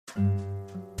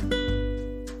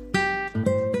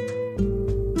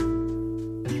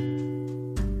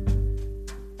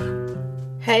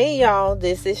Hey y'all,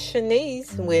 this is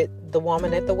Shanice with the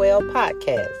Woman at the Well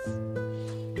podcast.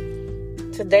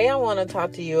 Today I want to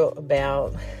talk to you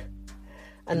about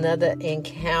another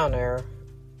encounter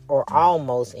or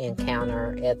almost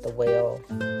encounter at the well.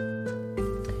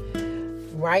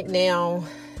 Right now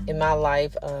in my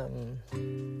life,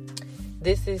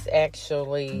 this is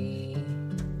actually,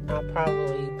 I've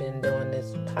probably been doing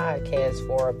this podcast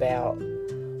for about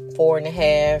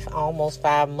 4.5, almost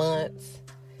 5 months.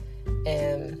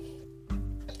 And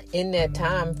in that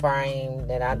time frame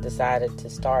that I decided to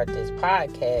start this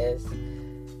podcast,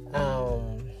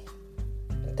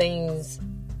 things,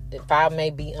 if I may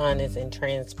be honest and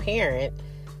transparent,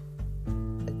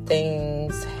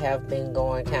 things have been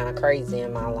going kind of crazy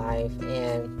in my life.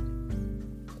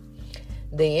 And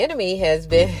the enemy has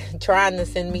been trying to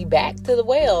send me back to the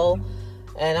well.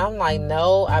 And I'm like,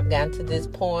 no, I've gotten to this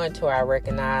point where I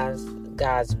recognize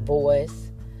God's voice.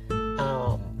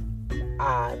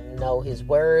 I know His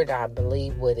word. I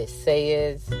believe what it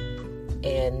says.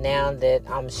 And now that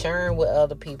I'm sharing with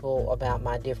other people about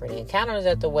my different encounters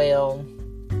at the well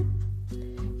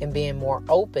and being more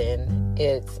open,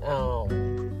 it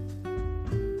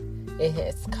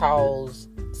has caused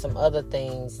some other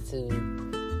things to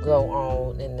go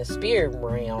on in the spirit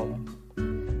realm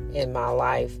in my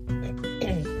life,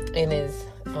 and is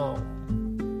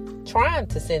trying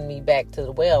to send me back to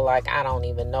the well like I don't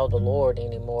even know the Lord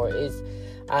anymore.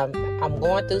 I'm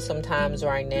going through some times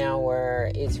right now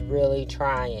where it's really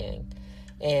trying,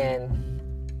 and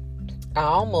I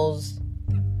almost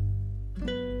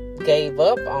gave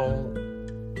up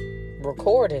on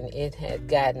recording. It had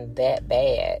gotten that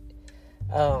bad.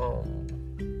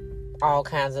 All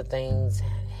kinds of things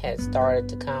had started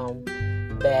to come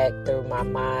back through my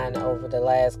mind over the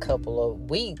last couple of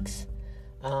weeks.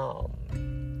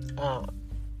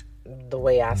 The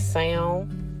way I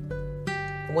sound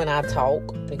when I talk,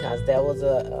 because that was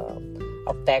a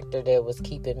factor that was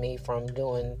keeping me from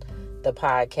doing the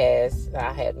podcast.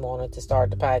 I had wanted to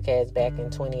start the podcast back in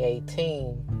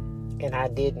 2018, and I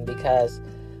didn't because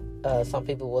some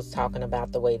people was talking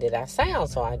about the way that I sound,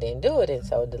 so I didn't do it. And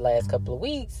so the last couple of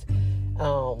weeks,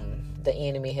 the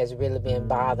enemy has really been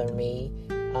bothering me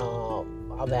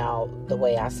about the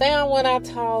way I sound when I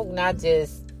talk, not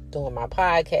just doing my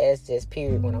podcast, just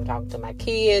period, when I'm talking to my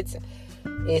kids.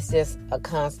 It's just a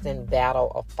constant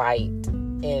battle, a fight.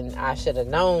 And I should have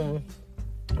known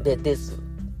that this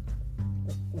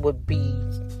would be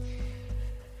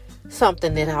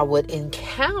something that I would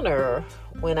encounter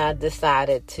when I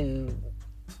decided to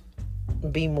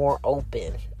be more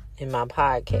open in my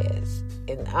podcast.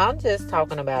 And I'm just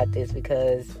talking about this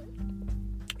because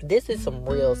this is some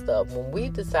real stuff. When we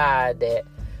decide that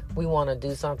we want to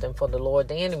do something for the Lord,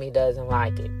 the enemy doesn't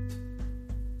like it.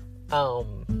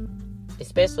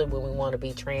 Especially when we want to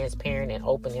be transparent and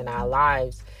open in our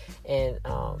lives and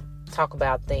talk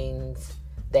about things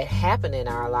that happen in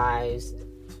our lives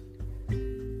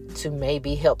to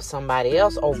maybe help somebody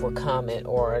else overcome it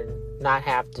or not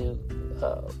have to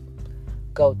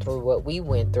go through what we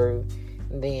went through.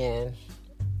 Then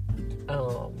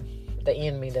the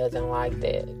enemy doesn't like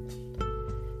that.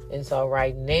 And so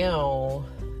right now,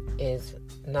 it's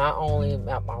not only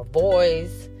about my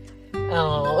voice.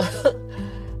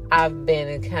 I've been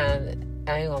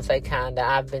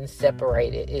I've been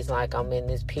separated. It's like I'm in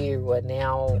this period where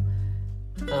now,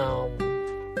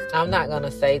 I'm not going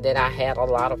to say that I had a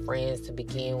lot of friends to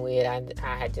begin with. I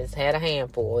had just had a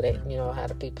handful. That, you know how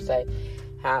the people say,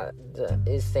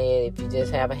 it's said if you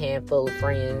just have a handful of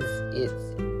friends,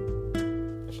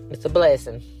 it's a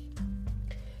blessing.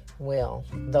 Well,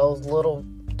 those little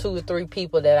 2 or 3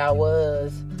 people that I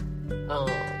was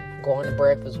going to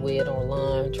breakfast with or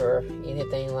lunch or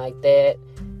anything like that,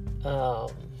 I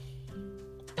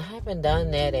haven't done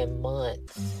that in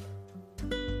months.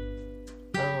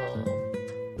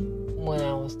 When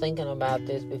I was thinking about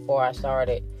this before I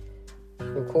started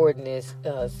recording this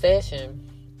session,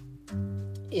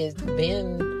 it's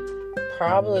been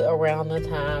probably around the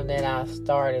time that I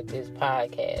started this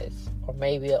podcast, or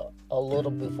maybe a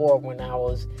little before, when I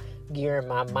was gearing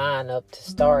my mind up to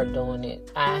start doing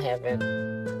it. I haven't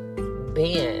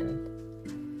been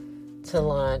to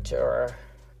lunch or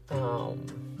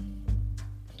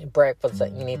breakfast or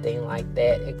anything like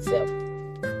that, except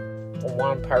for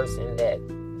one person that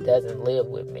doesn't live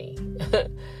with me.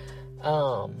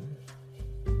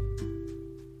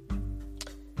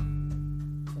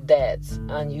 That's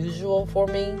unusual for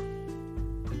me.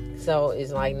 So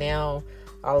it's like now,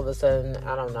 all of a sudden,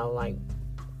 I don't know, like,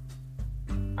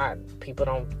 people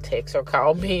don't text or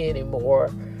call me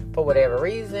anymore for whatever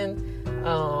reason.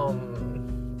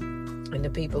 And the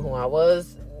people who I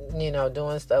was,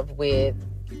 doing stuff with,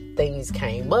 things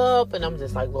came up, and I'm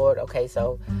just like, Lord, okay,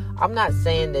 so I'm not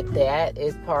saying that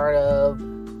is part of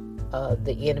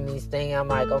the enemy's thing. I'm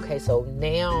like, okay, so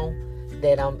now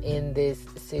that I'm in this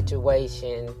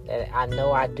situation, that I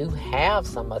know I do have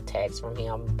some attacks from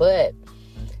him, but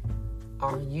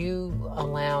are you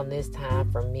allowing this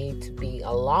time for me to be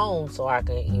alone so I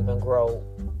can even grow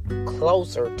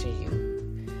closer to you?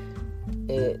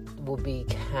 It will be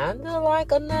kind of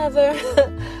like another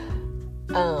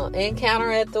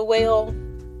encounter at the well,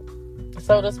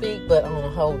 so to speak, but on a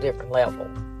whole different level.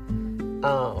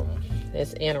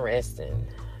 It's interesting.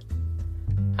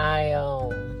 I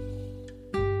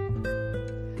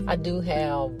do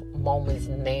have moments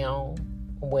now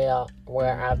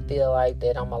where I feel like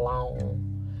that I'm alone,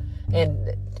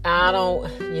 and I don't,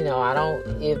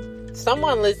 if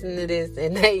someone listening to this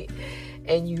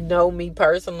and you know me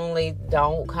personally,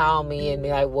 don't call me and be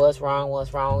like, what's wrong?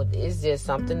 It's just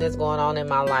something that's going on in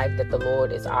my life that the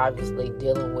Lord is obviously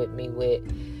dealing with me with,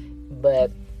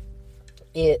 but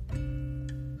it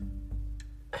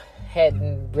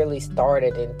hadn't really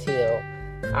started until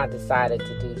I decided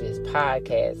to do this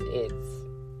podcast.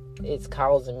 It's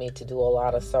causing me to do a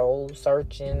lot of soul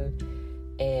searching,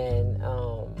 and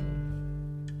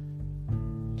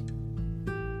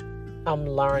I'm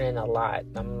learning a lot.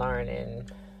 I'm learning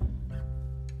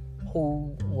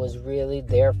who was really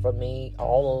there for me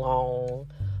all along.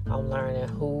 I'm learning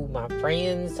who my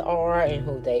friends are and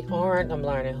who they aren't. I'm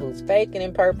learning who's faking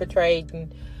and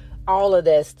perpetrating, all of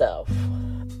that stuff.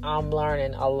 I'm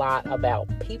learning a lot about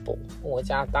people,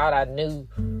 which I thought I knew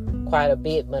quite a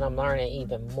bit, but I'm learning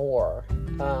even more.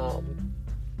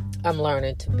 I'm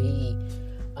learning to be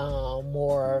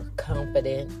more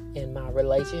confident in my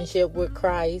relationship with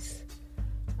Christ.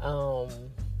 I'm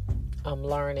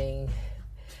learning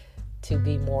to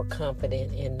be more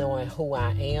confident in knowing who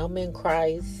I am in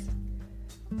Christ.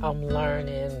 I'm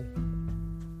learning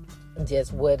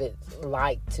just what it's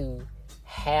like to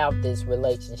have this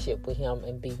relationship with him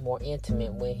and be more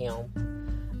intimate with him.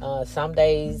 Some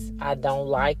days I don't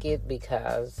like it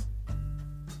because,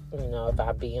 if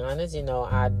I be honest,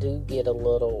 I do get a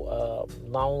little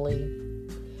lonely.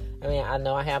 I mean, I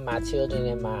know I have my children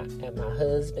and my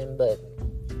husband, but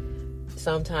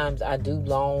sometimes I do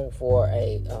long for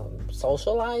a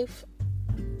social life.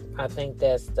 I think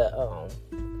that's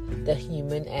the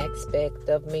human aspect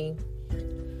of me.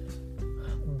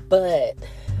 But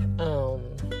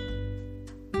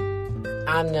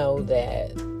I know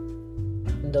that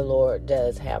the Lord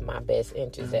does have my best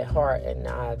interests at heart, and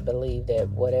I believe that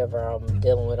whatever I'm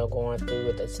dealing with or going through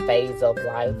with this phase of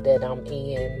life that I'm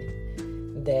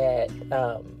in, that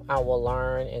I will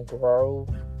learn and grow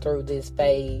through this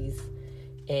phase,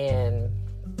 and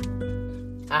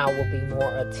I will be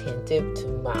more attentive to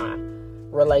my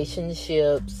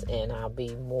relationships, and I'll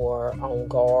be more on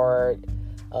guard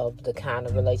of the kind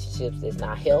of relationships that's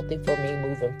not healthy for me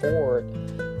moving forward,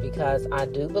 because I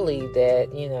do believe that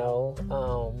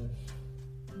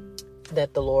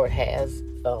that the Lord has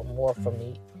more for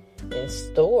me in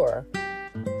store,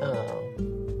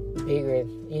 bigger,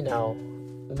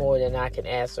 more than I can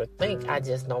ask or think. I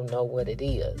just don't know what it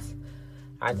is.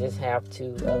 I just have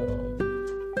to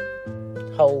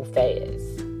hold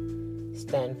fast,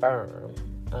 stand firm.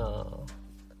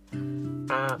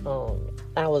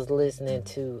 I was listening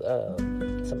to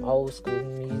some old school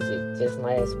music just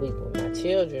last week with my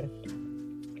children.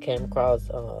 Came across,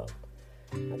 I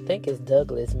think it's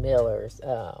Douglas Miller's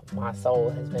My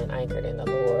Soul Has Been Anchored in the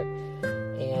Lord.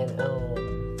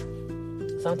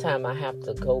 And sometimes I have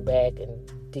to go back and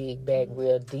dig back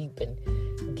real deep and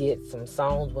get some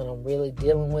songs when I'm really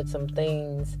dealing with some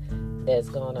things that's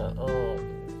gonna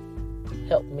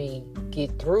help me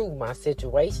get through my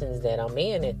situations that I'm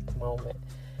in at the moment.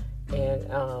 And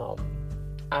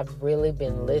I've really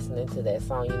been listening to that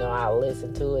song. I'll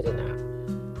listen to it and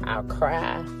I'll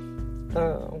cry,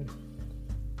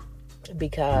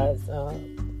 because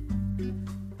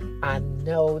I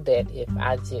know that if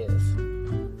I just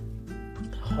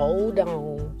hold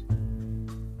on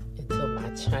until my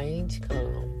change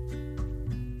comes,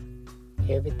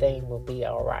 everything will be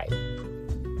all right.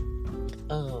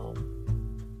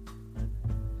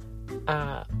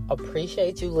 I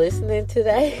appreciate you listening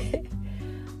today.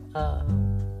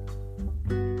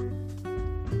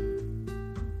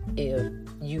 If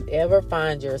you ever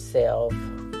find yourself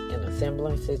in a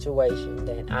similar situation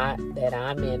that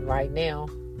I'm in right now,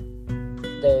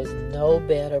 there's no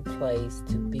better place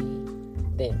to be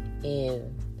than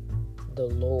in the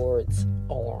Lord's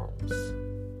arms.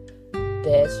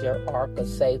 That's your ark of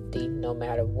safety, no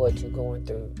matter what you're going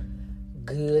through.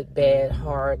 Good, bad,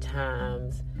 hard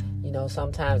times.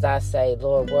 Sometimes I say,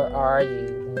 Lord, where are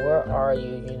you? Where are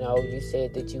you? You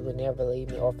said that you would never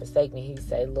leave me or forsake me. He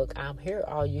said, look, I'm here.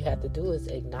 All you have to do is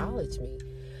acknowledge me.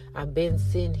 I've been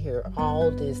sitting here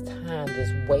all this time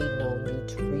just waiting on you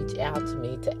to reach out to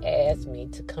me, to ask me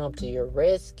to come to your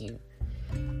rescue.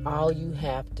 All you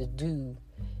have to do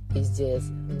is just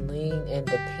lean and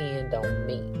depend on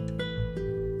me.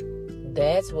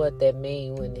 That's what that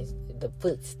means when it's the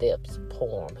footsteps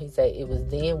poem. He said, it was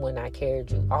then when I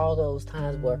carried you. All those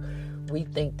times where we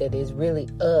think that it's really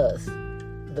us,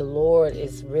 the Lord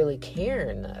is really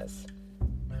carrying us.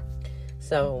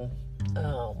 So,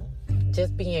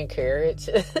 just be encouraged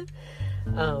that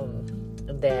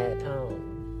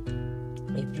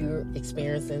if you're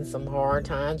experiencing some hard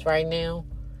times right now,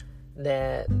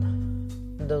 that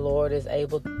the Lord is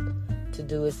able to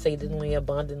do exceedingly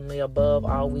abundantly above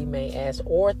all we may ask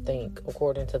or think,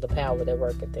 according to the power that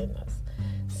worketh in us.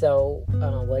 So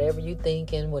whatever you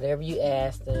thinking, whatever you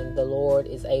asking, the Lord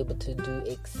is able to do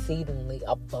exceedingly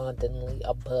abundantly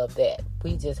above that.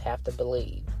 We just have to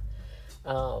believe.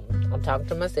 I'm talking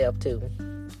to myself too.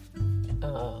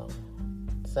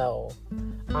 So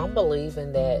I'm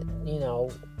believing that,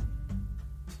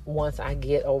 once I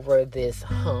get over this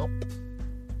hump,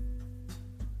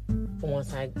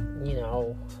 once I,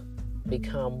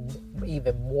 become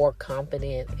even more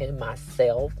confident in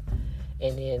myself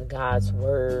and in God's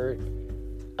word,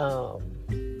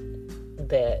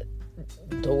 that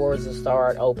doors will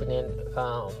start opening,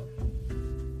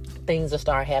 things will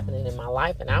start happening in my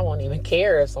life, and I won't even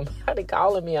care if somebody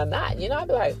calling me or not. I'd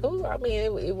be like, ooh,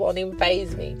 it won't even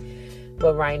faze me.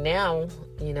 But right now,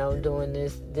 doing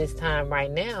this time right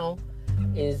now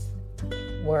is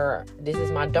where this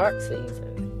is my dark season.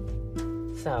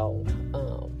 So,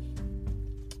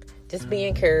 just be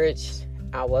encouraged.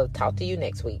 I will talk to you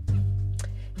next week.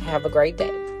 Have a great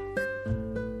day.